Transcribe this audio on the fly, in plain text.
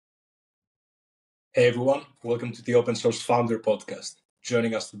Hey everyone, welcome to the Open Source Founder Podcast.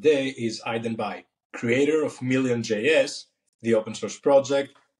 Joining us today is Aiden Bai, creator of Million.js, the open source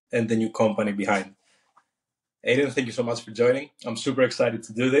project, and the new company behind. Aiden, thank you so much for joining. I'm super excited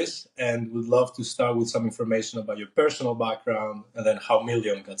to do this and would love to start with some information about your personal background and then how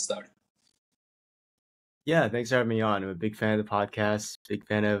Million got started. Yeah, thanks for having me on. I'm a big fan of the podcast, big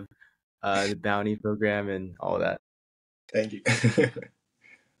fan of the bounty program and all that. Thank you.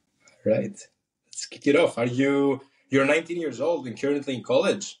 Right, let's kick it off. You're 19 years old and currently in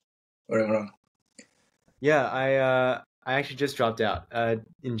college? Or am I wrong? Yeah, I actually just dropped out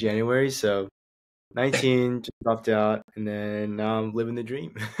in January, so 19, just dropped out, and then now I'm living the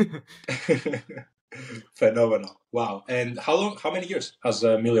dream. Phenomenal. Wow. And how many years has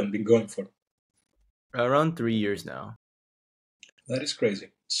Million been going for? Around 3 years now. That is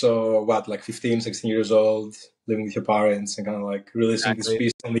crazy. So what, like 15, 16 years old, living with your parents and kind of like releasing this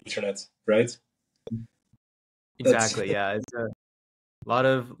piece on the internet, right? Exactly, yeah. It's a lot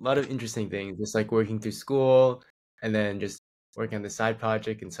of interesting things, just like working through school and then just working on the side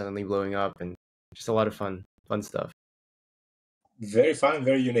project and suddenly blowing up, and just a lot of fun stuff. Very fun,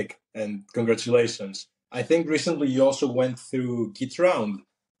 very unique, and congratulations. I think recently you also went through Git Round,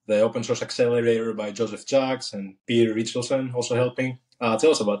 the open source accelerator by Joseph Jacks and Peter Richardson also helping.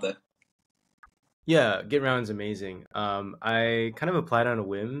 Tell us about that. Yeah, Git Round is amazing. I kind of applied on a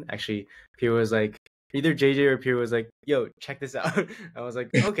whim. Actually, Peter was like, either JJ or Peter was like, "Yo, check this out." I was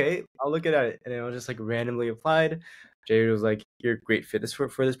like, "Okay, I'll look at it." And I was just like randomly applied. JJ was like, "You're a great fit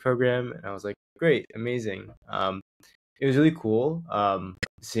for this program," and I was like, "Great, amazing." It was really cool.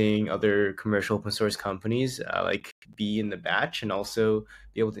 Seeing other commercial open source companies like be in the batch and also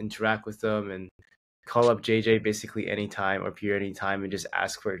be able to interact with them and call up JJ basically anytime or Peter anytime and just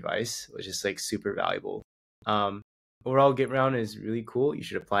ask for advice, which is like super valuable. Overall, Git Round is really cool. You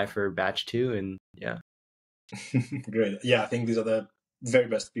should apply for batch 2, and yeah. Great. Yeah, I think these are the very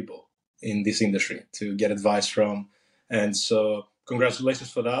best people in this industry to get advice from. And so congratulations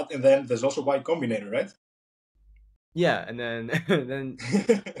for that. And then there's also Y Combinator, right? Yeah, and then then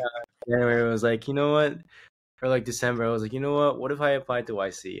January was like, you know what? Or like December, I was like, you know what if I applied to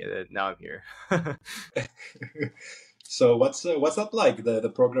YC? And then now I'm here. So what's that like?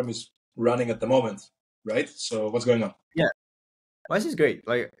 The program is running at the moment, right? So what's going on? Yeah, YC is great.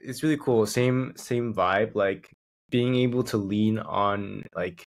 Like, it's really cool. Same vibe. Like, being able to lean on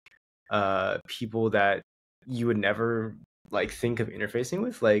like people that you would never like think of interfacing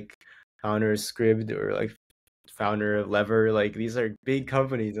with, like founder of Scribd or like founder of Lever. Like, these are big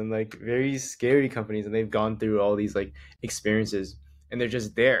companies and like very scary companies, and they've gone through all these like experiences, and they're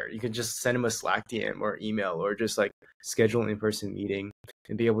just there. You can just send them a Slack DM or email or just like schedule an in-person meeting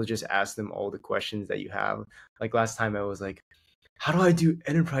and be able to just ask them all the questions that you have. Like last time I was like, how do I do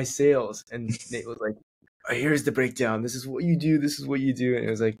enterprise sales? And Nate was like, oh, here's the breakdown. This is what you do. This is what you do. And it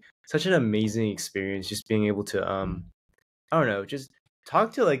was like such an amazing experience, just being able to, I don't know, just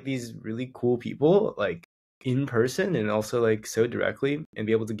talk to like these really cool people, like in person and also like so directly, and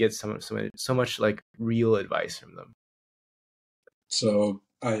be able to get so much like real advice from them. So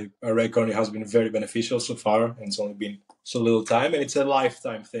I reckon it has been very beneficial so far, and it's only been so little time, and it's a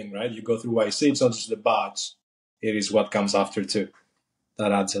lifetime thing, right? You go through YC, it's not just the batch, it is what comes after too.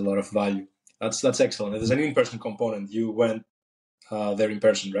 That adds a lot of value. That's excellent. There's an in-person component. You went there in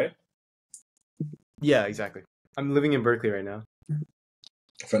person, right? Yeah, exactly. I'm living in Berkeley right now.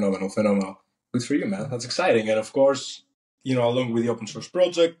 Phenomenal. Good for you, man. That's exciting. And of course, along with the open source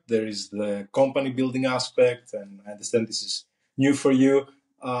project, there is the company building aspect, and I understand this is new for you.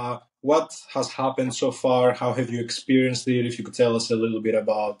 What has happened so far? How have you experienced it? If you could tell us a little bit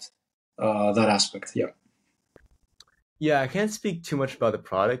about that aspect. Yeah. Yeah, I can't speak too much about the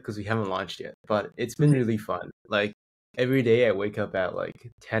product because we haven't launched yet, but it's been really fun. Like, every day I wake up at like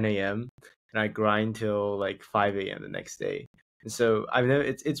 10 a.m. and I grind till like 5 a.m. the next day. And so I've never,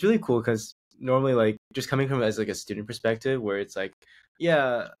 it's really cool because normally, like, just coming from as like a student perspective, where it's like,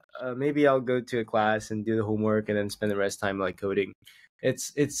 yeah, maybe I'll go to a class and do the homework and then spend the rest of the time like coding.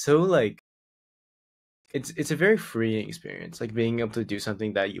 It's so like it's a very freeing experience, like being able to do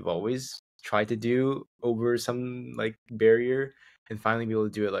something that you've always tried to do over some like barrier and finally be able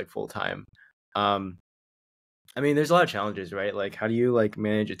to do it like full time. um I mean, there's a lot of challenges, right? Like, how do you like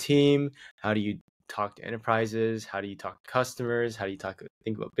manage a team? How do you talk to enterprises? How do you talk to customers? How do you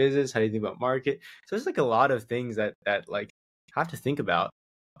think about business? How do you think about market? So there's like a lot of things that like have to think about.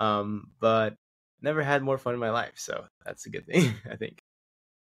 But never had more fun in my life, so that's a good thing. I think.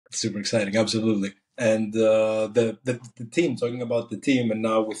 Super exciting, absolutely. And the team, talking about the team, and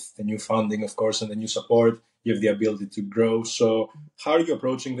now with the new funding, of course, and the new support, you have the ability to grow. So how are you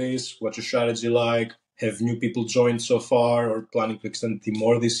approaching this? What's your strategy like? Have new people joined so far or planning to extend the team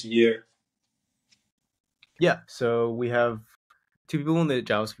more this year? Yeah, so we have two people in the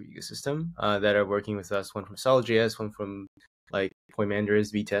JavaScript ecosystem that are working with us. One from Solid.js, one from like Point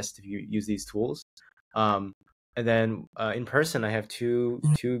Mandarins, VTest, if you use these tools. And then in person, I have two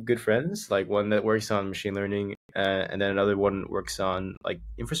good friends. Like one that works on machine learning, and then another one works on like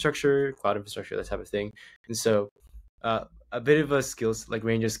infrastructure, cloud infrastructure, that type of thing. And so a bit of a skills like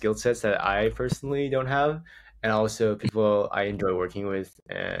range of skill sets that I personally don't have, and also people I enjoy working with,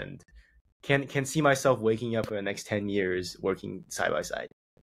 and can see myself waking up for the next 10 years working side by side.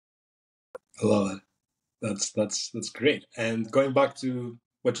 I love it. That's great. And going back to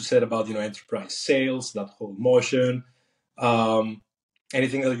what you said about enterprise sales, that whole motion, um,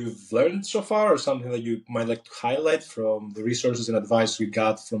 anything that you've learned so far, or something that you might like to highlight from the resources and advice we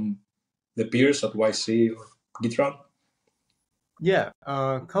got from the peers at YC or Git Round? Yeah,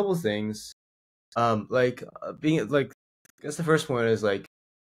 a couple things. Being like, I guess the first one is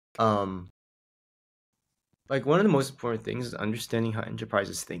um, like one of the most important things is understanding how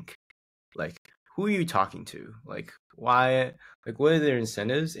enterprises think. Like, who are you talking to? Like, why? Like, what are their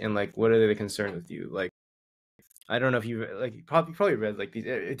incentives, and like, what are they concerned with you? Like, I don't know if you like, you probably read like these.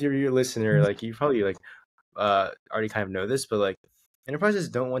 If you're a listener, like, you probably like already kind of know this, but like enterprises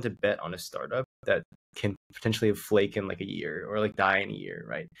don't want to bet on a startup that can potentially flake in like a year or like die in a year,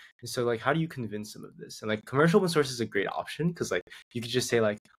 right? And so like how do you convince them of this? And like commercial open source is a great option because like you could just say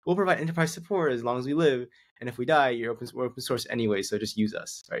like we'll provide enterprise support as long as we live, and if we die, we're open source anyway, so just use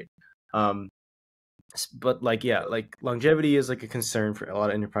us, right? Um, but like yeah, like longevity is like a concern for a lot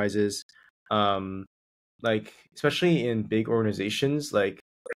of enterprises. Um, like especially in big organizations, like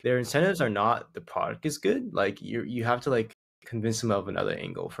their incentives are not the product is good. Like you have to like convince them of another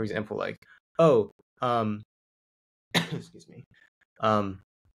angle. For example, like, oh, excuse me, um,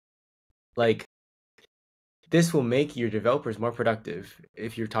 like this will make your developers more productive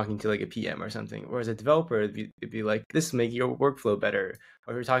if you're talking to like a PM or something. Or as a developer, it'd be like this will make your workflow better.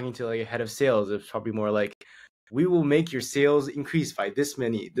 Or if you're talking to like a head of sales, it's probably more like we will make your sales increase by this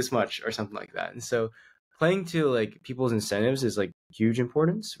much, or something like that. And so playing to like people's incentives is like huge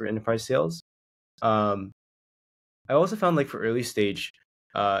importance for enterprise sales. Um, I also found like for early stage,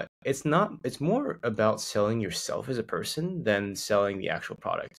 it's more about selling yourself as a person than selling the actual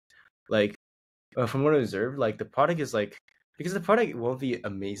product. Like from what I observed, like the product is like because the product won't be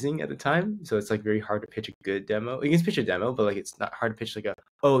amazing at the time, so it's like very hard to pitch a good demo. You can pitch a demo, but like it's not hard to pitch like a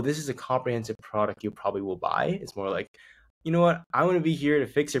oh this is a comprehensive product you probably will buy. It's more like you know what I want to be here to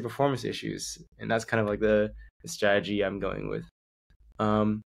fix your performance issues, and that's kind of like the strategy I'm going with.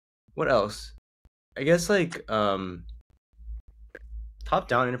 Um, what else? I guess like top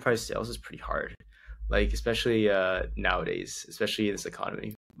down enterprise sales is pretty hard, like especially nowadays, especially in this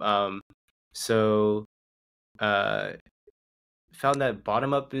economy. So uh found that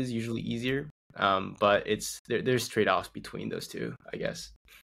bottom up is usually easier, but there's trade-offs between those two, I guess.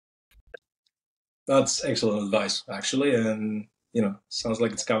 That's excellent advice, actually, and sounds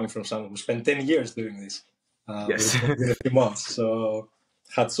like it's coming from someone who spent 10 years doing this, but Yes. it's not been a few months. So,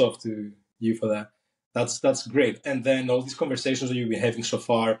 hats off to you for that. That's great. And then all these conversations that you've been having so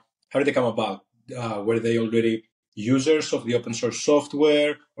far, how did they come about? Were they already users of the open source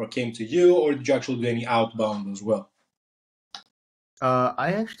software, or came to you, or did you actually do any outbound as well?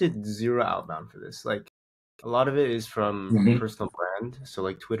 I actually did zero outbound for this. Like a lot of it is from Mm-hmm. personal brand, so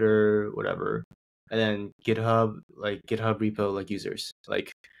like Twitter, whatever, and then GitHub, like GitHub repo, like users.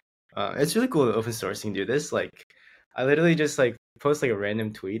 Like it's really cool that open source can do this. Like I literally just like post like a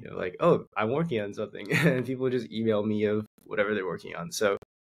random tweet of like, oh, I'm working on something, and people just email me of whatever they're working on. So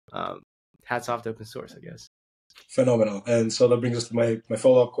um, hats off to open source, I guess. Phenomenal. And so that brings us to my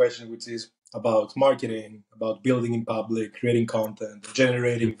follow-up question, which is about marketing, about building in public, creating content,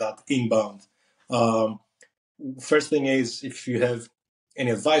 generating that inbound. Um, First thing is, if you have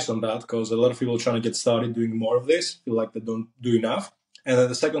any advice on that, because a lot of people are trying to get started doing more of this, feel like they don't do enough. And then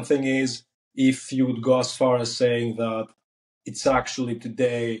the second thing is, if you would go as far as saying that it's actually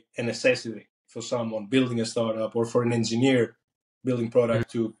today a necessity for someone building a startup or for an engineer building Mhm.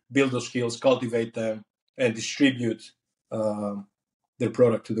 product to build those skills, cultivate them, and distribute um, their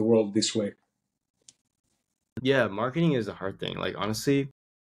product to the world this way. Yeah, marketing is a hard thing. Like honestly,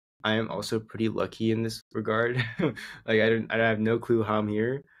 I am also pretty lucky in this regard. Like I have no clue how I'm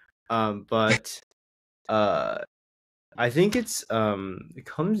here. But uh I think it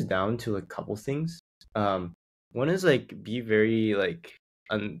comes down to like a couple things. Um one is like be very like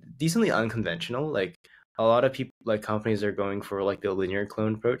decently unconventional. Like a lot of people like companies are going for like the linear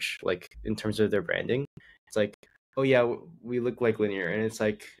clone approach, like in terms of their branding. It's like, oh yeah, we look like linear, and it's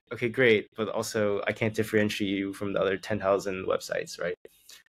like, okay, great, but also I can't differentiate you from the other 10,000 websites, right?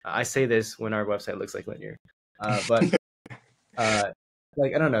 I say this when our website looks like linear, but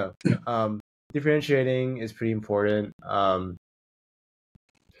like I don't know, differentiating is pretty important.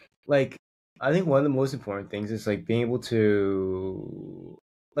 Like I think one of the most important things is like being able to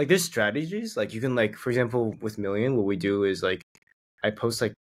like there's strategies like you can like for example with Million what we do is like I post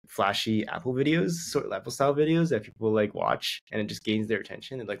like flashy Apple videos, sort of Apple style videos that people like watch and it just gains their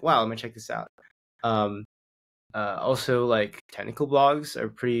attention and like wow, I'm gonna check this out. Um Also like technical blogs are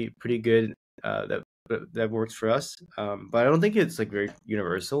pretty good that works for us. But I don't think it's like very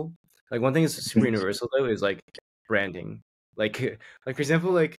universal. Like one thing that's super universal though is like branding. Like like for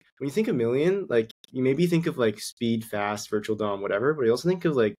example, like when you think of Million, like you maybe think of like speed, fast, virtual DOM, whatever, but you also think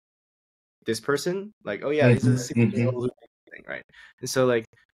of like this person, like, oh yeah, these are the 60-year-old thing, right? And so like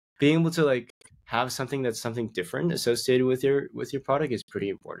being able to like have something that's something different associated with your product is pretty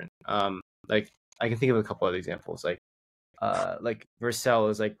important. Like I can think of a couple of examples, like Vercel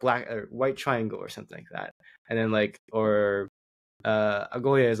is like black or white triangle or something like that, and then like or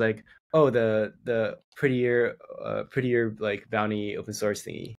Agoya is like oh the prettier like bounty open source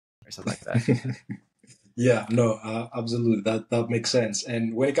thingy or something like that. Yeah, no, absolutely. That makes sense.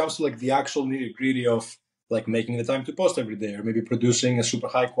 And when it comes to like the actual nitty gritty of like making the time to post every day, or maybe producing a super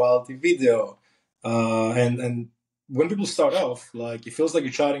high quality video, and when people start off, like it feels like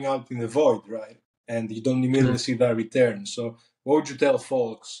you're shouting out in the void, right? And you don't immediately see that return. So, what would you tell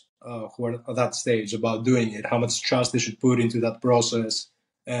folks who are at that stage about doing it? How much trust they should put into that process?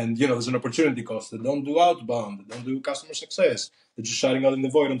 And there's an opportunity cost. They don't do outbound. They don't do customer success. They're just shouting out in the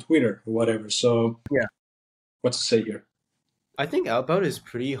void on Twitter or whatever. So Yeah. what to say here? I think outbound is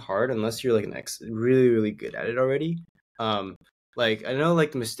pretty hard unless you're like really good at it already. Like I know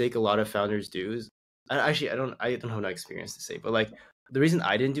like the mistake a lot of founders do is actually I don't have enough experience to say, but like the reason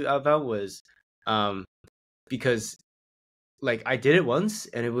I didn't do outbound was because like I did it once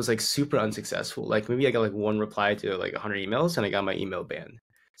and it was like super unsuccessful. Like maybe I got like one reply to like 100 emails and I got my email banned.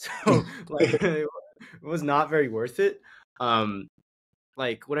 So like it was not very worth it.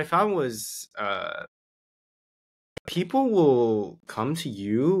 Like what I found was people will come to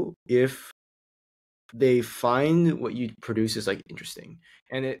you if they find what you produce is like interesting,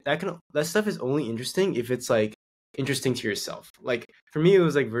 and that stuff is only interesting if it's like interesting to yourself. Like for me, it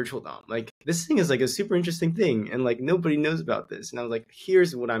was like virtual DOM. Like this thing is like a super interesting thing, and like nobody knows about this. And I was like,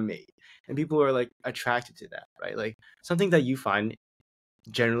 here's what I made, and people are like attracted to that, right? Like something that you find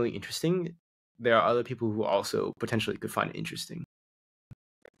generally interesting, there are other people who also potentially could find it interesting.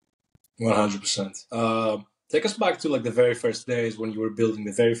 100%. Take us back to like the very first days when you were building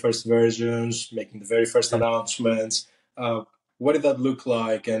the very first versions, making the very first announcements. What did that look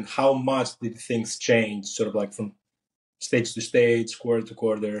like, and how much did things change, sort of like from stage to stage, quarter to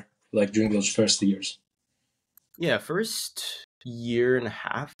quarter, like during those first years? Yeah, first year and a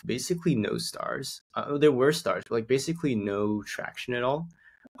half, basically no stars. There were stars, but like basically no traction at all.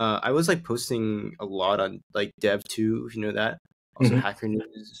 I was like posting a lot on like Dev2, if you know that. Also Hacker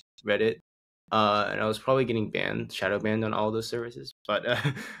News, Reddit. And I was probably getting banned, shadow banned on all those services. But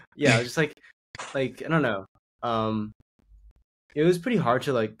yeah, I was just like I don't know. It was pretty hard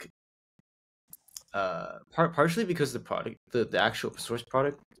to like partially because the product, the actual open source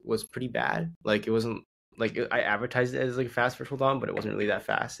product was pretty bad. Like it wasn't like I advertised it as like fast virtual DOM, but it wasn't really that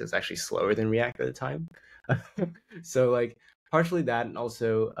fast. It was actually slower than React at the time. So like partially that, and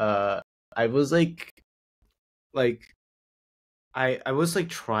also I was like I was like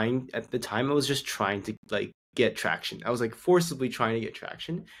trying at the time. I was just trying to like get traction. I was like forcibly trying to get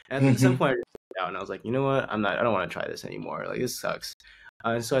traction, and at some point I just put it out, and I was like, you know what? I don't want to try this anymore. Like this sucks.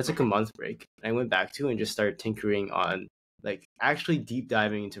 And so I took a month break. I went back to and just started tinkering on like actually deep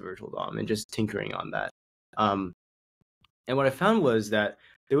diving into virtual DOM and just tinkering on that. And what I found was that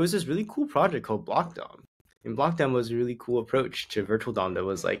there was this really cool project called Block DOM. And Block DOM was a really cool approach to virtual DOM that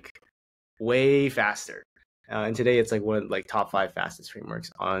was like way faster. And today it's like one of like top 5 fastest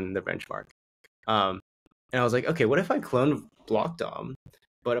frameworks on the benchmark. And I was like, okay, what if I cloned Block DOM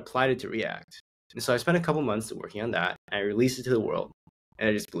but applied it to React? And so I spent a couple months working on that. And I released it to the world, and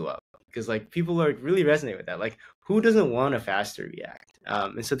it just blew up because like people are really resonate with that. Like who doesn't want a faster React?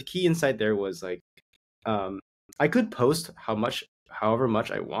 And so the key insight there was like I could post however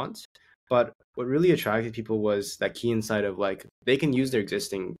much I want, but what really attracted people was that key insight of like they can use their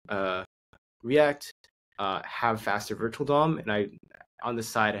existing React, have faster virtual DOM, and I on the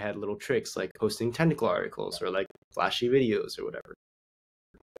side I had little tricks like posting technical articles or like flashy videos or whatever.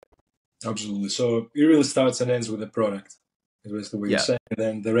 Absolutely. So it really starts and ends with the product. is the way Yeah. you're saying. And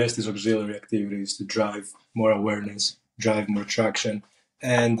then the rest is auxiliary activities to drive more awareness, drive more traction.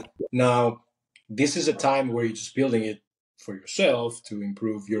 And now this is a time where you're just building it for yourself to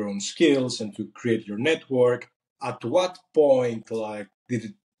improve your own skills and to create your network. At what point, like, did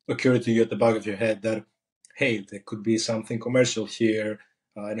it occur to you at the back of your head that, hey, there could be something commercial here,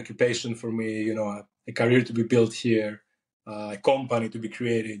 an occupation for me, a career to be built here, a company to be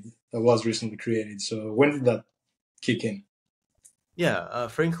created that was recently created? So when did that kick in? Yeah,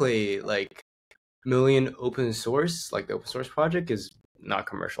 frankly, like Million open source, like the open source project, is not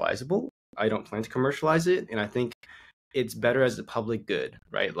commercializable. I don't plan to commercialize it, and I think it's better as a public good,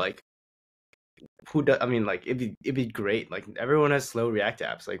 right? Like, who does? I mean, like, it'd be great. Like, everyone has slow React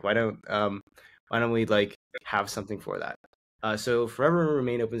apps. Like, why don't we like have something for that? So forever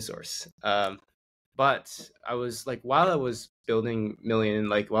remain open source. But I was like, while I was building Million,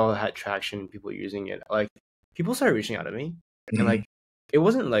 like while I had traction and people using it, like people started reaching out to me, and like it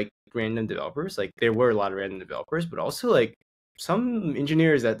wasn't like random developers. Like there were a lot of random developers, but also like some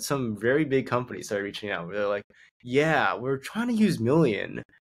engineers at some very big companies started reaching out. They're like, "Yeah, we're trying to use Million,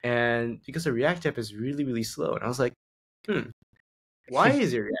 and because the React app is really really slow." And I was like, why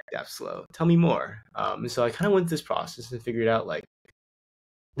is your React app slow? Tell me more. And so I kind of went through this process and figured out like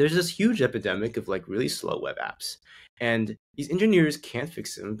there's this huge epidemic of like really slow web apps, and these engineers can't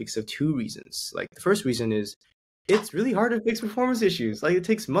fix them because of two reasons. Like the first reason is it's really hard to fix performance issues. Like it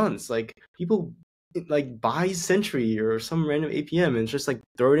takes months. Like people like buy Sentry or some random APM and just like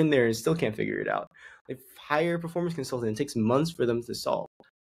throw it in there and still can't figure it out. Like hire a performance consultant. It takes months for them to solve.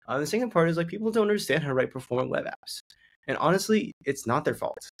 The second part is like people don't understand how to write performant web apps, and honestly, it's not their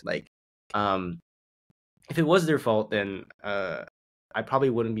fault. Like, if it was their fault, then I probably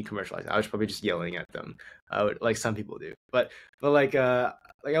wouldn't be commercialized. I was probably just yelling at them, like some people do. But like I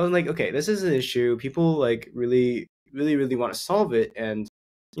was like, okay, this is an issue. People like really want to solve it, and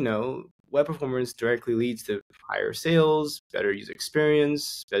web performance directly leads to higher sales, better user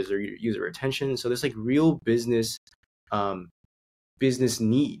experience, better user retention. So there's like real business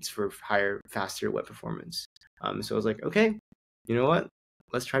needs for higher, faster web performance. So I was like, okay, you know what?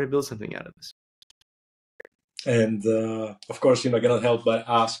 Let's try to build something out of this. And of course, I cannot help but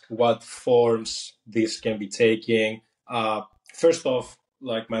ask what forms this can be taking. First off,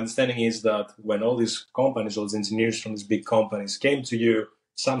 like my understanding is that when all these companies, all these engineers from these big companies came to you,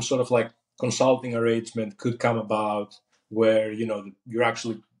 some sort of like consulting arrangement could come about where, you're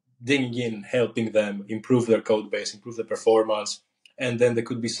actually digging in, helping them improve their code base, improve the performance. And then there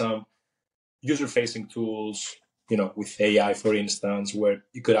could be some user-facing tools, with AI, for instance, where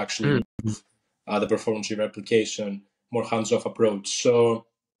you could actually improve the performance of your application, more hands-off approach. So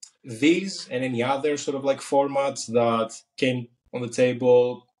these and any other sort of like formats that came on the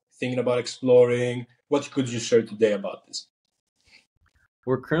table, thinking about exploring, what could you share today about this?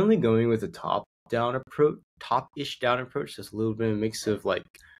 We're currently going with a top-ish down approach. Just a little bit of a mix of like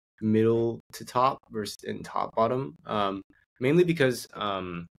middle to top versus and top bottom. Mainly because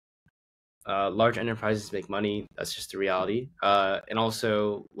large enterprises make money. That's just the reality. And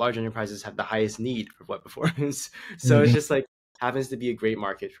also, large enterprises have the highest need for web performance. So it's just like happens to be a great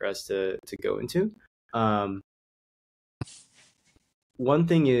market for us to go into. One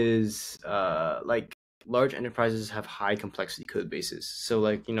thing is like large enterprises have high complexity code bases. So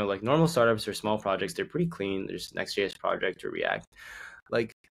like like normal startups or small projects, they're pretty clean. There's Next.js project or React.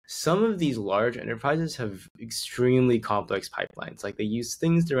 Like some of these large enterprises have extremely complex pipelines. Like they use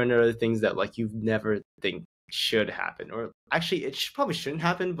things to render other things that like you never think should happen, or actually it probably shouldn't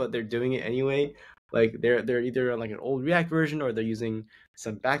happen, but they're doing it anyway. Like they're either on like an old React version or they're using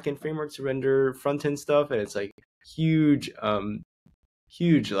some backend framework to render front end stuff, and it's like huge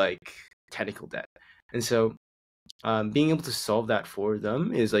like technical debt. And so being able to solve that for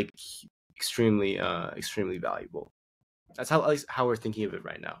them is like extremely valuable. That's how we're thinking of it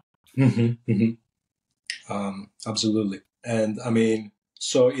right now. Absolutely. And I mean,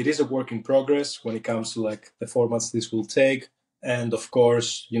 so it is a work in progress when it comes to like the formats this will take. And of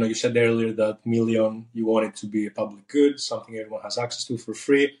course, you said earlier that Million, you want it to be a public good, something everyone has access to for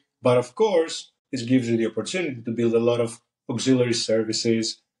free. But of course, this gives you the opportunity to build a lot of auxiliary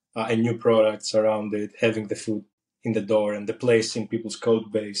services and new products around it, having the foot in the door and the place in people's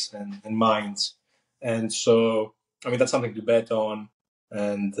code base and minds. And so, I mean, that's something to bet on.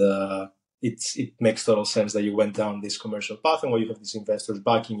 And it makes total sense that you went down this commercial path and where you have these investors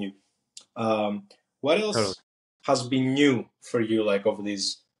backing you. What else has been new for you, like over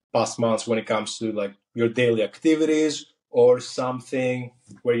these past months, when it comes to like your daily activities, or something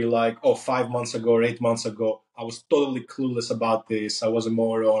where you're like, oh, 5 months ago or 8 months ago, I was totally clueless about this. I was a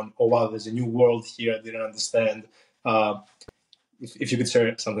moron. Oh wow, there's a new world here I didn't understand. if you could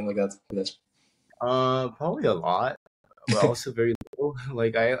share something like that with us. Probably a lot, but also very little.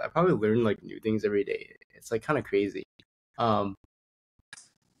 Like I probably learn like new things every day. It's like kind of crazy. Um,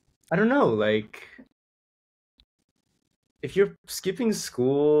 I don't know, like if you're skipping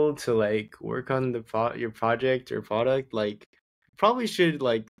school to like work on your project or product, like probably should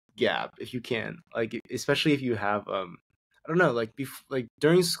like gap if you can. Like especially if you have I don't know, like like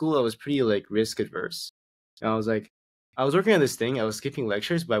during school I was pretty like risk adverse. And I was like I was working on this thing, I was skipping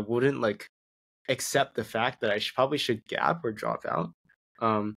lectures, but I wouldn't like accept the fact that I probably should gap or drop out.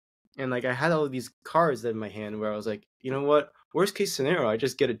 Um, and like I had all of these cards in my hand where I was like, you know what? Worst case scenario, I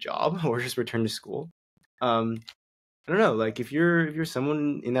just get a job or just return to school. Um, I don't know. Like if you're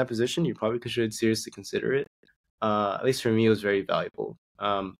someone in that position, you probably should seriously consider it. At least for me, it was very valuable.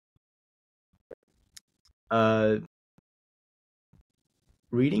 Uh,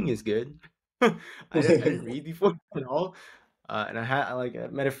 Reading is good. I didn't read before at all, and I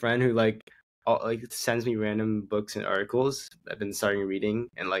met a friend who like sends me random books and articles. I've been starting reading,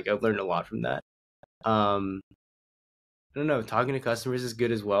 and like I've learned a lot from that. Um, I don't know. Talking to customers is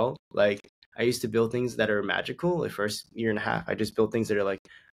good as well. Like I used to build things that are magical. The first year and a half, I just built things that are like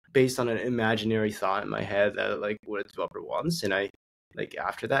based on an imaginary thought in my head that like what a developer wants, and I like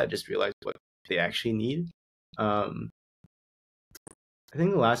after that I just realized what they actually need. Um, I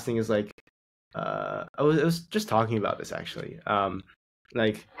think the last thing is like I was just talking about this actually.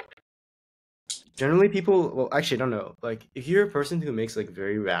 Like generally people well actually I don't know. Like if you're a person who makes like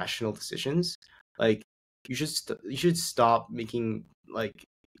very rational decisions, like you should stop making like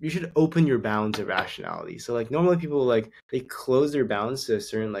you should open your bounds of rationality. So like normally people like they close their bounds to a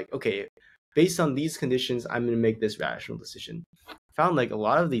certain like okay, based on these conditions I'm going to make this rational decision. I found like a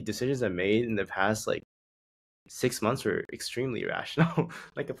lot of the decisions I made in the past like 6 months were extremely irrational.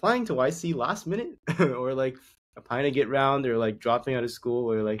 Like applying to YC last minute, or like applying to Git Round, or like dropping out of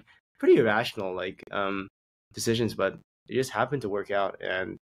school, or like pretty irrational like decisions, but they just happen to work out.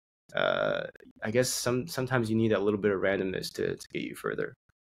 And uh, I guess sometimes you need a little bit of randomness to get you further.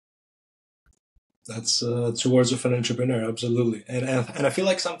 That's two words of an entrepreneur, absolutely. And I feel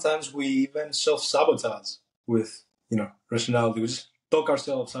like sometimes we even self sabotage with rationality. We just talk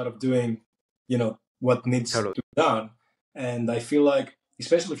ourselves out of doing what needs Totally. to be done. And I feel like,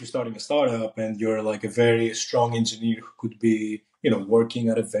 especially if you're starting a startup and you're like a very strong engineer who could be working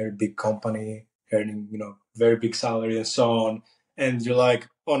at a very big company, earning very big salary and so on, and you're like,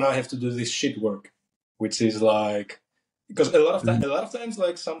 oh, now I have to do this shit work, which is like because a lot of times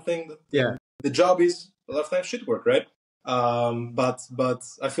like something that Yeah. the job is a lot of times shit work, right? But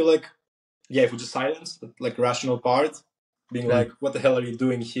I feel like if we just silence the like rational part, being like, what the hell are you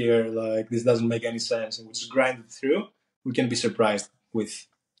doing here? Like this doesn't make any sense, and we just grind it through, we can be surprised with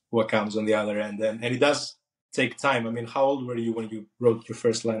what comes on the other end. And it does take time. I mean, how old were you when you wrote your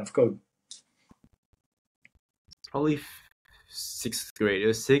first line of code? Probably sixth grade. It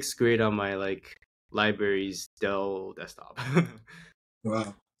was sixth grade on my like library's Dell desktop.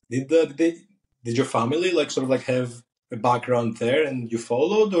 Wow. Did your family like sort of like have a background there and you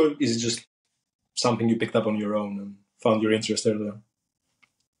followed, or is it just something you picked up on your own and found your interest earlier?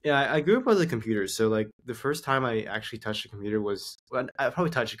 Yeah, I grew up with a computer, so like the first time I actually touched a computer was well, I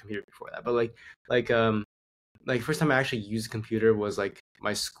probably touched a computer before that, but like um like first time I actually used a computer was like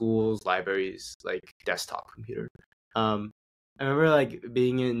my school's library's like desktop computer. Um, I remember like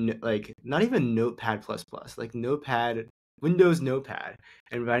being in like not even Notepad plus plus, like Notepad Windows Notepad,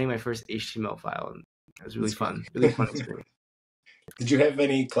 and writing my first HTML file, and it was really fun experience. Did you have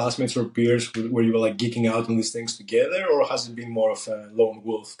any classmates or peers where you were like geeking out on these things together, or has it been more of a lone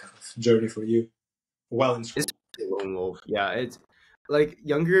wolf kind of journey for you while in It's school? a lone wolf. Yeah, it's like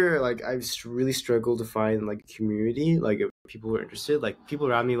younger. Like I've really struggled to find like community, like if people were interested. Like people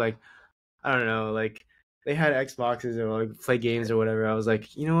around me, like I don't know, like they had Xboxes or like play games or whatever. I was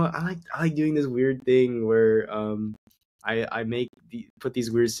like, you know what, I like doing this weird thing where I put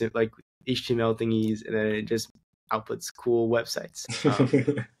these weird like HTML thingies and then it just outputs cool websites.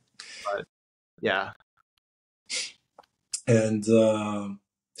 But yeah, And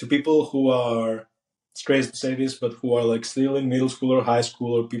to people who are, it's crazy to say this, but who are like still in middle school or high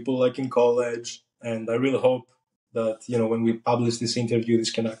school, or people like in college, and I really hope that when we publish this interview,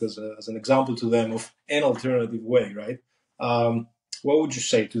 this can act as an example to them of an alternative way, right? What would you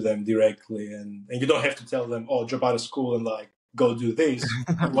say to them directly? And you don't have to tell them, oh, drop out of school and like go do this.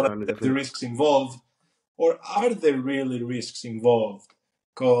 You want no, to the risks involved, or are there really risks involved?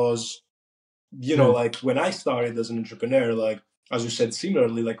 Because like when I started as an entrepreneur, like as you said,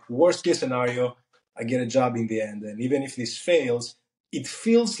 similarly, like worst case scenario, I get a job in the end, and even if this fails, it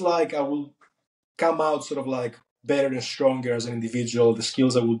feels like I will come out sort of like better and stronger as an individual, the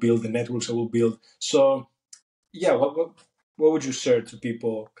skills I will build, the networks I will build. So yeah, what would you share to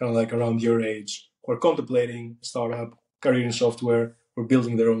people kind of like around your age who are contemplating startup, career in software, or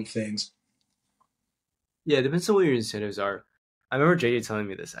building their own things? Yeah, it depends on what your incentives are. I remember JJ telling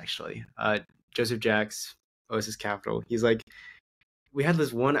me this actually. Joseph Jacks, OSS Capital. He's like, we had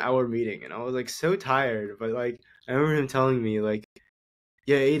this 1 hour meeting, and I was like so tired. But like, I remember him telling me like,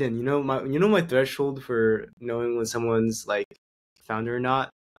 yeah, Aiden, my threshold for knowing when someone's like founder or not,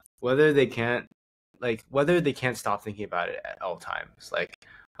 whether they can't stop thinking about it at all times. Like,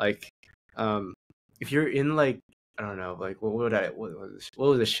 um, if you're in like, I don't know, like what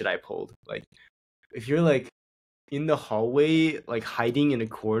was the shit I pulled? Like, if you're like in the hallway, like hiding in a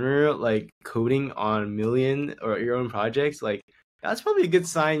corner, like coding on a million or your own projects, like that's probably a good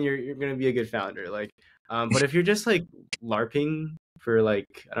sign you're gonna be a good founder. Like, but if you're just like LARPing for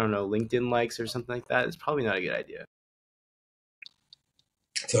like, I don't know, LinkedIn likes or something like that, it's probably not a good idea.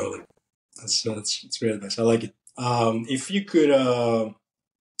 Totally. That's really nice. I like it. If you could,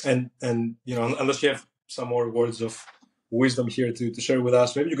 and unless you have some more words of wisdom here to share with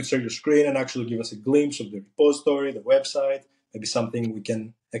us, maybe you could share your screen and actually give us a glimpse of the repository, the website, maybe something we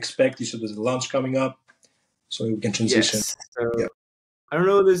can expect. You said there's a launch coming up, so we can transition. Yes. So Yeah. I don't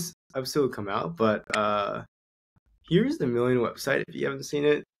know when this episode will come out, but here's the Million website if you haven't seen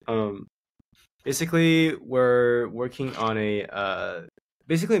it. Basically, we're working on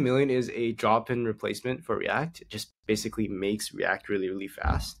basically Million is a drop-in replacement for React. It just basically makes React really, really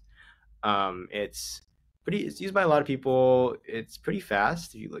fast. It's used by a lot of people. It's pretty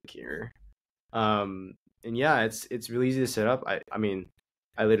fast if you look here. And yeah, it's really easy to set up. I mean,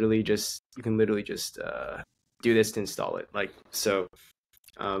 you can literally just do this to install it. Like, so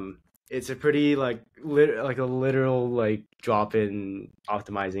it's a pretty like a literal like drop-in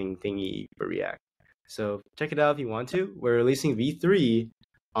optimizing thingy for React. So check it out if you want to. We're releasing V3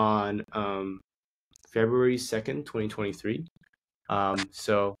 on February 2nd, 2023.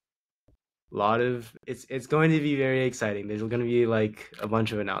 So a lot of it's going to be very exciting. There's going to be like a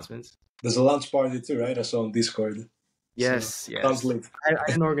bunch of announcements. There's a launch party too, right? I saw on Discord. Yes, So, yes. sounds lit. I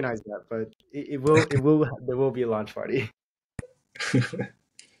didn't organize that, but there will be a launch party.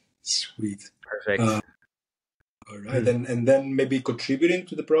 Sweet. Perfect. All right, and then maybe contributing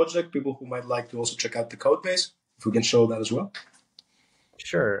to the project, people who might like to also check out the code base, if we can show that as well.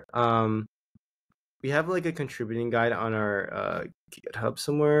 Sure. We have like a contributing guide on our GitHub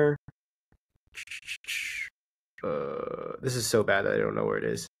somewhere. This is so bad that I don't know where it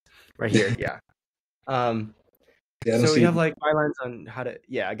is. Right here, yeah. So we have like guidelines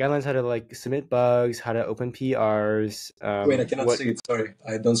how to like submit bugs, how to open PRs. Wait, I cannot see it. Sorry,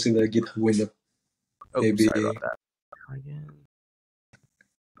 I don't see the GitHub window. Oh, maybe... sorry about that. Again.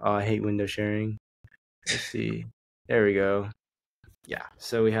 Oh, I hate window sharing. Let's see. There we go. Yeah.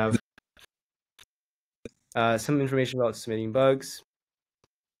 So we have some information about submitting bugs,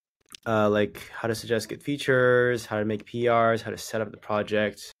 like how to suggest good features, how to make PRs, how to set up the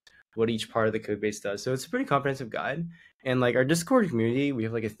project, what each part of the code base does. So it's a pretty comprehensive guide. And like our Discord community, we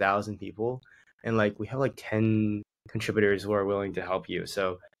have like 1,000 people, and like we have like 10 contributors who are willing to help you.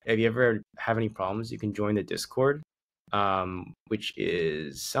 So if you ever have any problems, you can join the Discord, which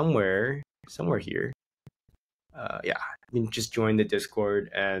is somewhere here. Yeah, you can just join the Discord,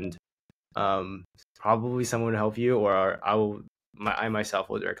 and probably someone will help you, or I myself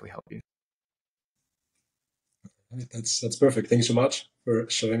will directly help you. That's perfect. Thank you so much for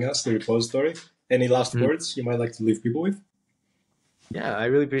showing us the repository. Any last words you might like to leave people with? Yeah, I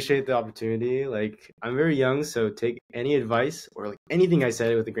really appreciate the opportunity. Like, I'm very young, so take any advice or like anything I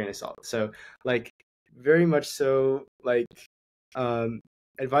said with a grain of salt. So, like, very much so. Like,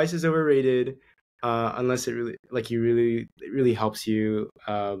 advice is overrated, unless it really helps you.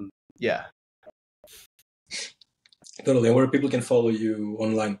 Yeah. Totally. And where people can follow you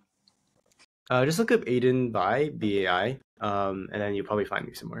online? Just look up Aiden Bai, BAI, and then you'll probably find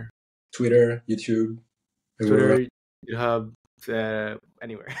me somewhere. Twitter, YouTube, Twitter, GitHub,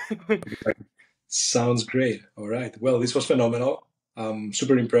 anywhere. Sounds great. All right. Well, this was phenomenal. I'm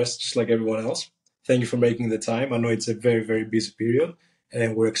super impressed, just like everyone else. Thank you for making the time. I know it's a very, very busy period,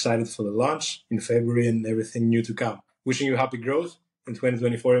 and we're excited for the launch in February and everything new to come. Wishing you happy growth in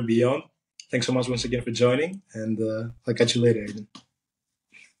 2024 and beyond. Thanks so much once again for joining, and I'll catch you later, Aiden.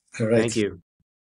 All right. Thank you.